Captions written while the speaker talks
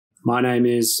My name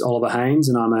is Oliver Haynes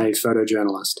and I'm a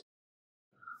photojournalist.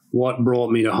 What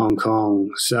brought me to Hong Kong?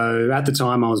 So at the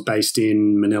time I was based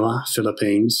in Manila,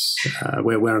 Philippines,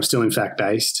 where I'm still in fact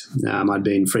based. I'd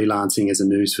been freelancing as a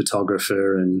news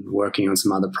photographer and working on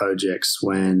some other projects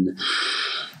when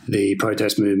the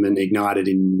protest movement ignited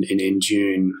in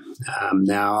June.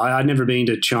 Now, I'd never been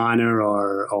to China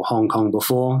or Hong Kong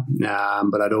before,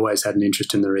 but I'd always had an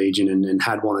interest in the region and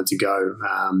had wanted to go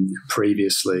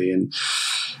previously. And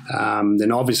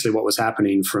then obviously what was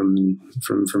happening from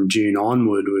June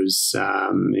onward was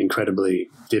incredibly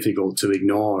difficult to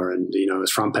ignore. And, it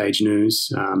was front page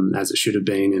news, as it should have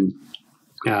been. And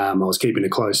I was keeping a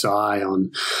close eye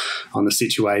on the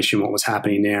situation, what was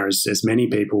happening there, as many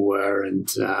people were, and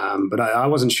but I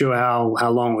wasn't sure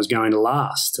how long it was going to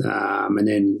last. And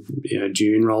then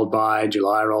June rolled by,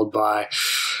 July rolled by,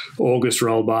 August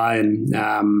rolled by, and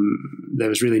there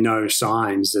was really no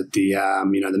signs that the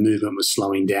movement was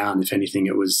slowing down. If anything,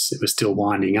 it was still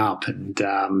winding up. And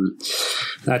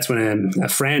that's when a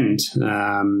friend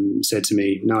said to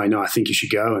me, "No, I think you should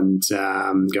go and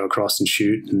go across and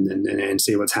shoot and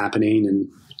see what's happening." And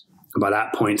by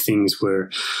that point, things were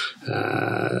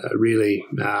really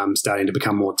starting to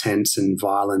become more tense and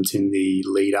violent in the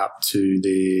lead up to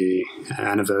the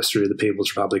anniversary of the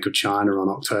People's Republic of China on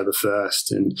October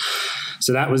 1st. And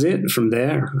so that was it from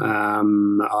there.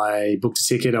 I booked a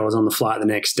ticket. I was on the flight the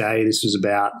next day. This was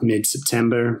about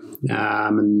mid-September.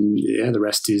 And the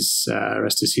rest is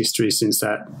history. Since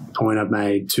that point, I've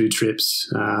made 2 trips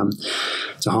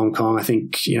to Hong Kong. I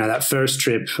think, that first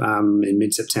trip in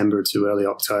mid-September to early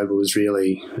October was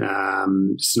really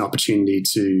just an opportunity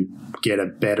to get a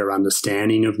better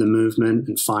understanding of the movement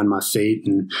and find my feet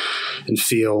and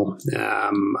feel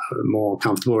more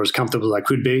comfortable, or as comfortable as I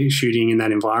could be shooting in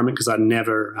that environment, because I'd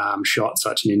never shot in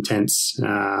such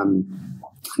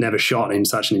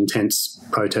an intense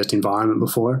protest environment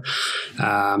before. So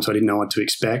I didn't know what to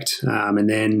expect. And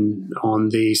then on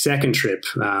the second trip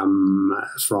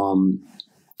from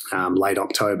late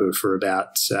October for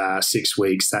about 6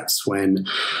 weeks, that's when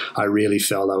I really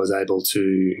felt I was able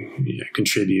to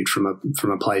contribute from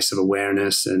a place of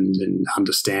awareness and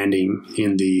understanding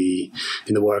in the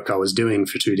work I was doing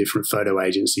for 2 different photo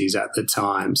agencies at the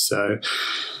time. So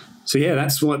yeah,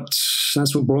 that's what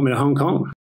brought me to Hong Kong.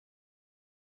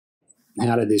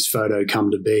 How did this photo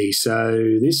come to be?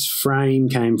 So this frame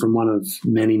came from one of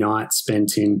many nights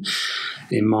spent in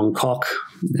Mong Kok,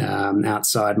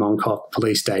 outside Mong Kok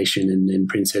Police Station and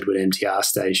Prince Edward MTR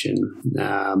Station.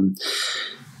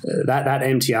 That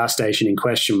MTR station in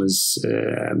question was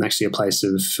actually a place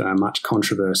of much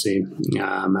controversy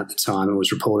at the time. It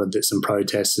was reported that some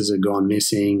protesters had gone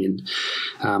missing, and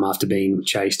after being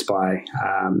chased by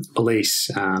police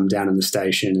down in the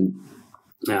station.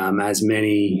 And as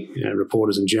many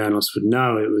reporters and journalists would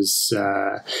know,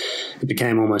 it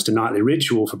became almost a nightly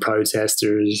ritual for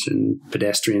protesters and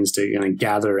pedestrians to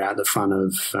gather out the front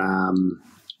of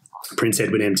Prince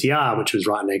Edward MTR, which was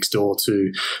right next door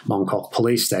to Mong Kok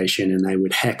Police Station, and they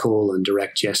would heckle and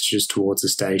direct gestures towards the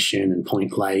station and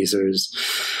point lasers,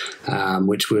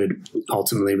 which would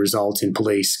ultimately result in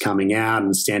police coming out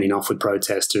and standing off with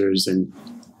protesters and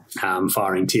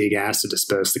firing tear gas to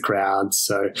disperse the crowds.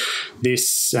 So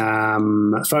this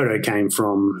photo came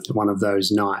from one of those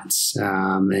nights,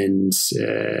 and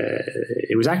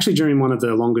it was actually during one of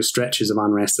the longest stretches of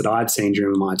unrest that I'd seen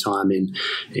during my time in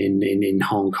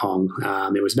Hong Kong.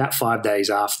 It was about 5 days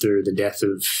after the death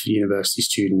of university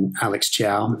student Alex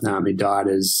Chow, who died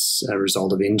as a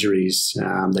result of injuries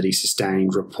that he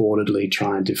sustained reportedly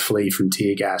trying to flee from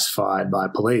tear gas fired by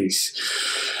police.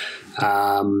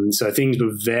 So people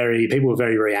were very,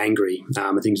 very angry.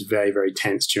 Things were very, very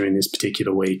tense during this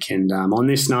particular week. And on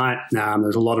this night, there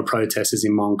was a lot of protesters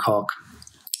in Mong Kok.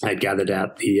 They'd gathered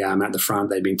at the front.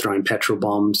 They'd been throwing petrol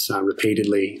bombs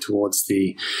repeatedly towards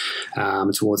the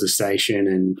station,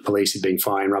 and police had been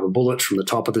firing rubber bullets from the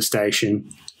top of the station.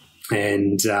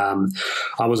 And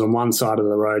I was on one side of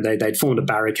the road. They'd formed a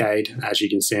barricade, as you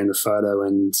can see in the photo,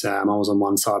 and I was on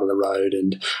one side of the road,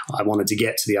 and I wanted to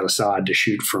get to the other side to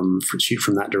shoot from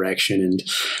that direction. And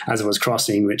as I was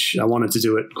crossing, which I wanted to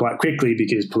do it quite quickly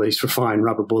because police were firing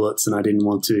rubber bullets, and I didn't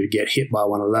want to get hit by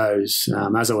one of those.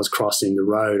 As I was crossing the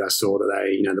road, I saw that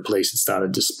the police had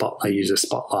started to use a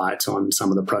spotlight on some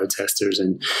of the protesters,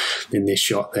 and in this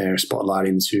shot there,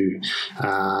 spotlighting to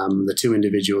the 2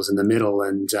 individuals in the middle,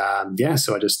 and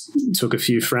so I just took a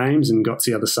few frames and got to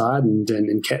the other side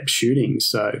and kept shooting.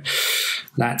 So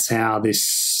that's how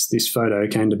this photo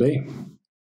came to be.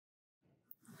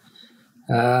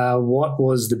 What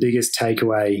was the biggest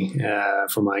takeaway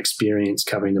from my experience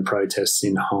covering the protests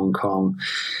in Hong Kong?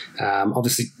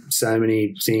 Obviously, so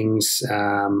many things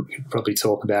we could probably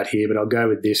talk about here, but I'll go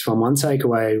with this one. One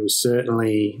takeaway was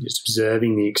certainly just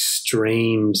observing the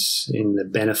extremes in the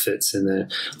benefits and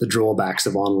the drawbacks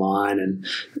of online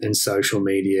and social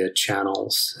media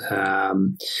channels. I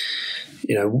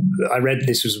read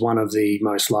this was one of the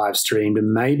most live streamed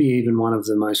and maybe even one of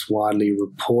the most widely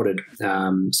reported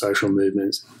social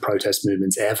movements, protest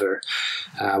movements ever,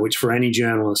 which for any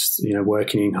journalist,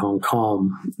 working in Hong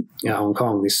Kong,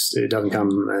 this it doesn't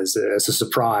come as a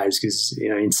surprise, because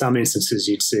in some instances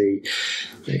you'd see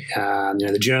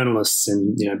the journalists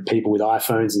and people with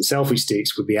iPhones and selfie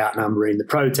sticks would be outnumbering the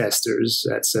protesters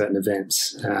at certain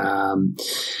events.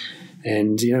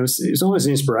 And, it was almost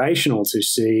inspirational to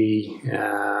see,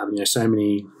 so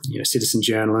many, citizen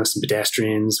journalists and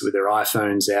pedestrians with their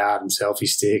iPhones out and selfie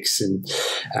sticks and,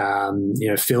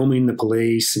 filming the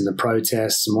police and the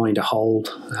protests and wanting to hold,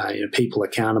 people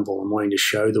accountable and wanting to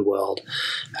show the world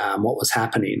what was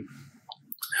happening.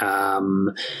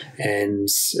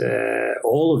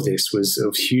 All of this was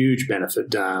of huge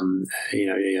benefit,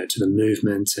 to the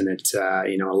movement, and it,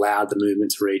 allowed the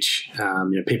movement to reach,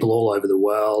 people all over the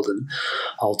world, and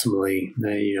ultimately,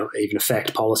 even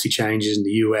affect policy changes in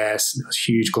the US. And there was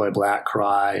huge global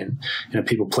outcry, and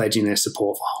people pledging their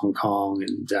support for Hong Kong,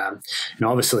 and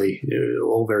obviously,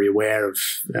 all very aware of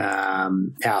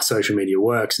how social media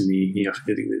works and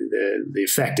the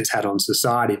effect it's had on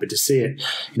society. But to see it,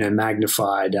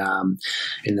 magnified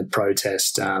in the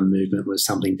protest movement was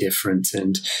something different.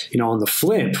 And on the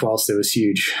flip, whilst there is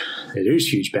huge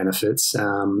benefits,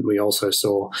 we also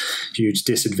saw huge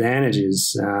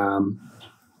disadvantages,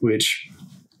 which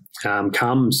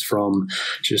comes from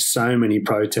just so many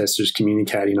protesters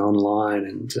communicating online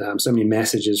and so many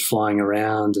messages flying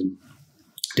around and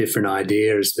different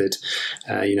ideas that,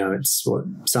 it's what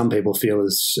some people feel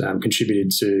has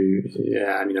contributed to,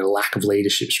 lack of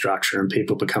leadership structure and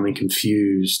people becoming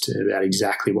confused about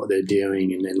exactly what they're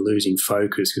doing and then losing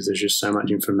focus because there's just so much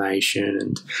information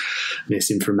and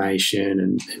misinformation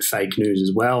and fake news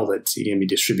as well that can be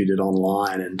distributed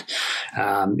online.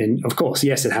 And of course,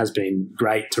 yes, it has been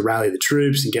great to rally the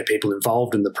troops and get people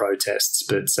involved in the protests,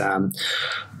 but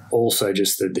also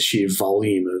just the sheer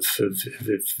volume of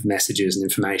messages and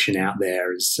information out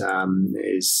there has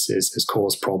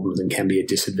caused problems and can be a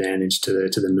disadvantage to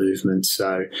the movement.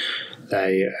 So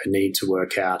they need to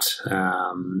work out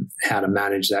how to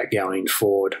manage that going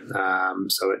forward,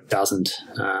 so it doesn't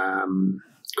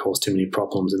cause too many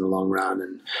problems in the long run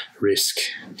and risk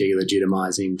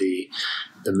delegitimizing the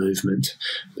movement.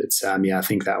 But I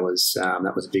think that was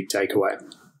a big takeaway.